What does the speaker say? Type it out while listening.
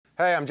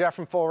Hey, I'm Jeff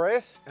from Full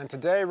Race, and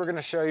today we're going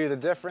to show you the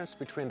difference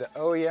between the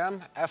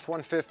OEM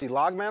F-150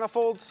 log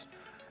manifolds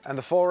and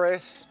the Full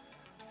Race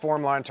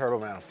Formline Turbo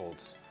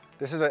Manifolds.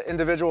 This is an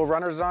individual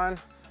runner design.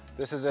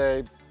 This is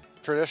a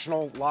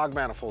traditional log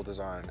manifold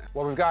design.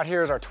 What we've got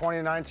here is our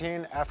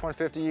 2019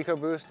 F-150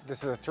 EcoBoost.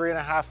 This is a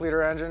 3.5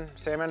 liter engine,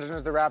 same engine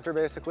as the Raptor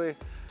basically,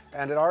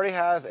 and it already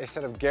has a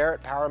set of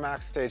Garrett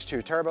PowerMax Stage 2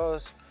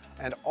 turbos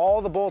and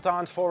all the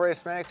bolt-ons Full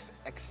Race makes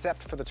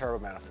except for the turbo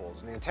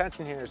manifolds. And the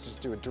intention here is just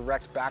to do a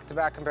direct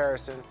back-to-back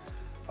comparison,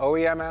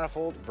 OEM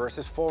manifold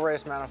versus Full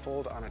Race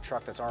manifold on a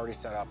truck that's already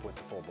set up with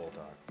the full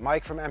bolt-on.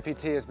 Mike from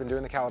MPT has been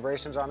doing the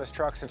calibrations on this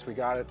truck since we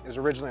got it. It was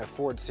originally a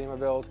Ford SEMA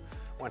build,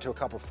 went to a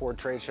couple Ford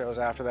trade shows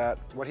after that.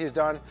 What he's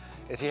done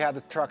is he had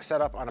the truck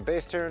set up on a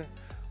base tune.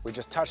 We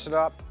just touched it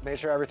up, made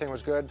sure everything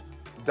was good,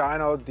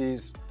 dynoed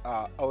these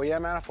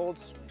OEM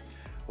manifolds.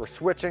 We're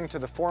switching to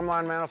the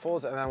Formline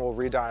manifolds, and then we'll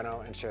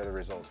re-dyno and share the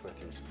results with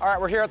you. All right,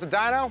 we're here at the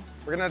dyno.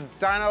 We're gonna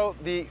dyno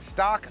the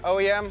stock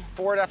OEM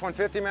Ford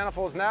F-150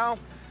 manifolds now,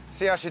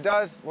 see how she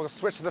does. We'll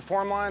switch to the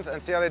Formlines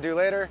and see how they do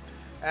later.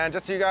 And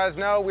just so you guys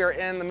know, we are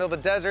in the middle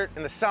of the desert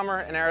in the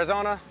summer in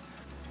Arizona.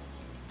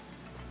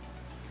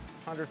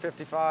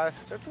 155,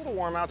 so it's a little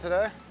warm out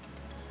today.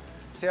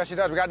 See how she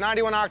does. We got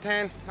 91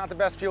 octane, not the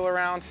best fuel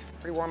around.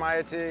 Pretty warm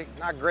IAT,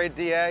 not great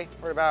DA.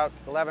 We're at about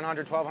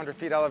 1,100, 1,200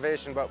 feet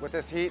elevation, but with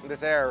this heat and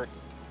this air,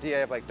 it's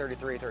DA of like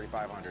 33,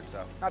 3,500,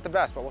 so not the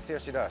best, but we'll see how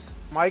she does.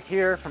 Mike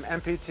here from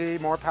MPT,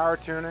 More Power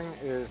Tuning,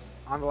 is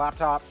on the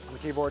laptop, on the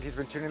keyboard. He's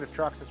been tuning this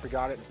truck since we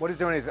got it. What he's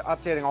doing is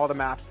updating all the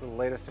maps to the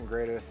latest and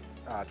greatest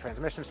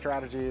transmission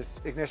strategies,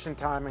 ignition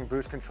timing,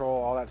 boost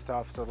control, all that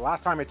stuff. So the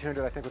last time he tuned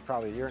it, I think was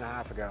probably a year and a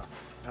half ago.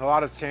 And a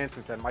lot has changed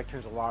since then. Mike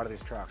tunes a lot of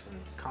these trucks and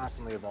it's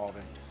constantly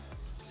evolving.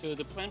 So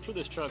the plan for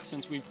this truck,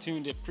 since we've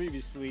tuned it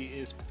previously,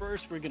 is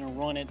first we're gonna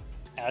run it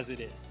as it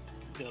is.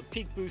 The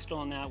peak boost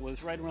on that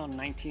was right around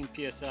 19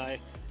 PSI,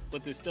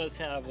 but this does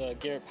have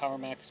Garrett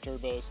PowerMax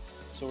turbos.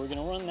 So we're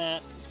gonna run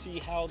that, see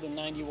how the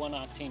 91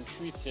 octane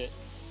treats it,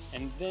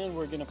 and then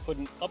we're gonna put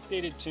an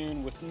updated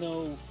tune with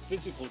no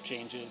physical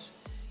changes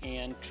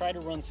and try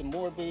to run some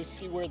more boost,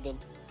 see where the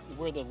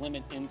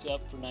limit ends up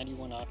for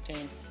 91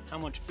 octane. How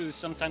much boost,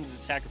 sometimes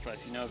it's a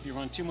sacrifice. You know, if you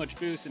run too much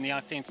boost and the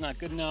octane's not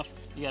good enough,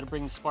 you gotta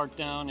bring the spark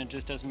down, it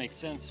just doesn't make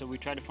sense. So we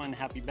try to find a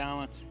happy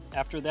balance.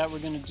 After that,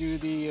 we're gonna do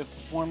the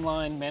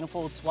Formline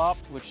manifold swap,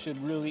 which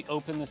should really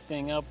open this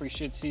thing up. We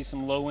should see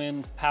some low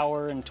end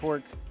power and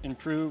torque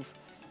improve,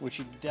 which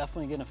you're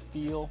definitely gonna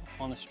feel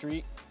on the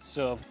street.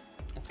 So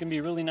it's gonna be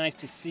really nice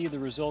to see the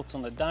results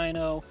on the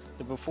dyno,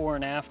 the before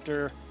and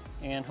after,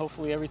 and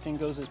hopefully everything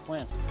goes as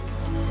planned.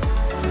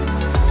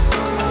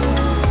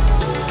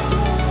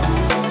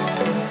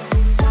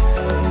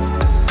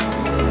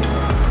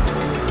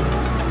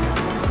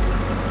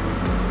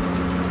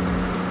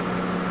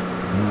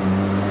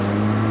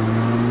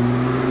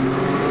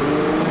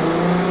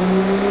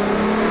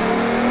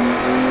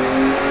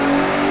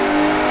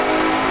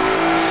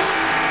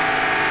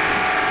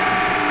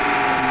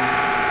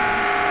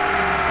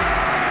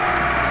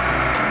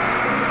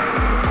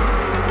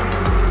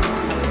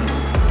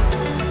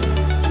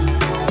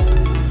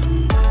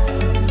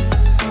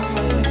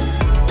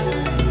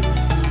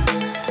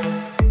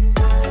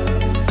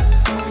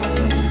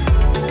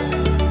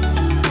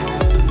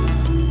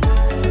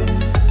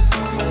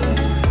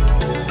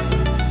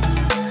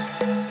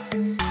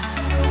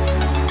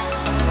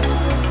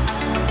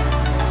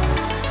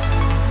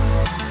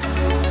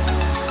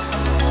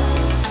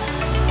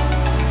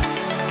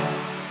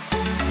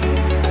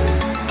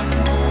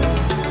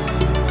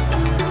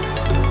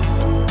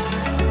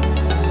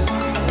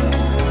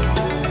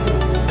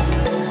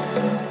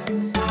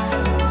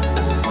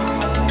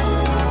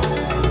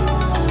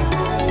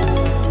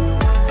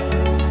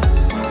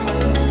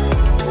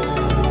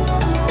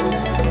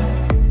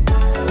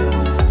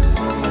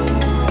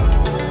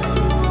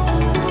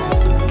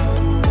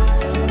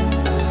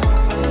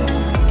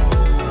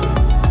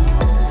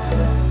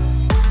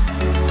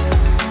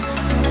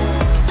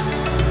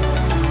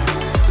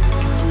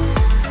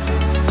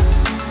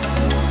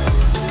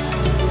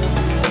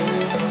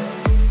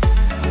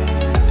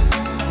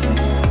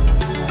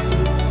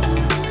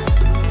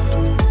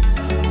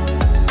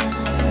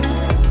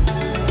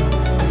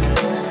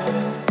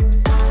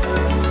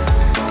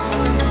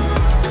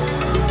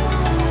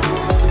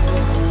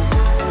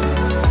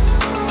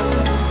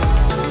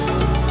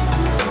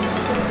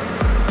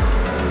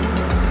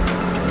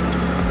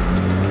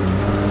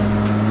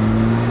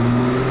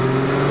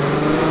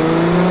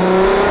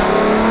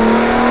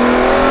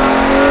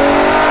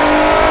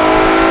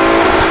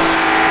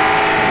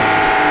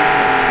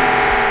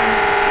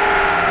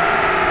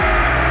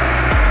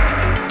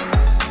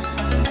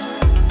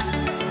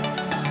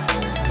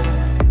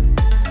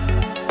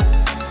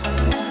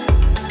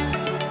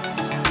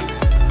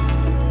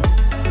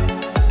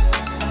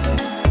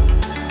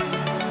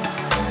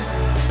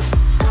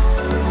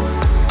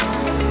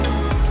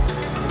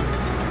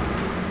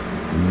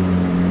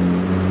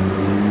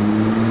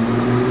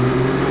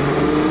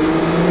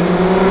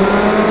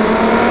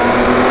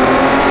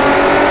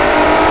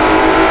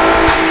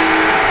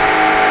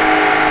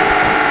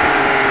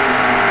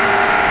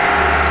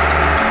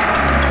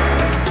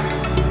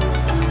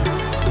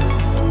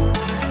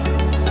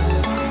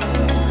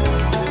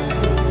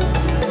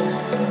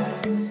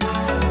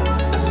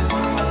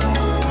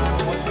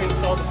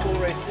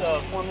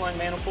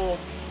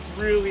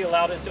 really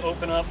allowed it to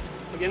open up.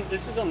 Again,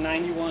 this is a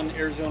 91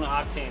 Arizona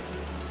octane.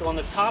 So on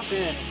the top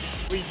end,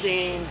 we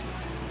gained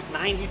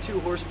 92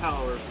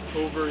 horsepower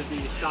over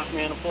the stock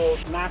manifold.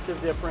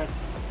 Massive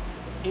difference.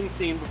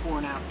 Insane before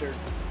and after.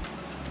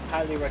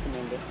 Highly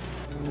recommend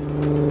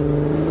it.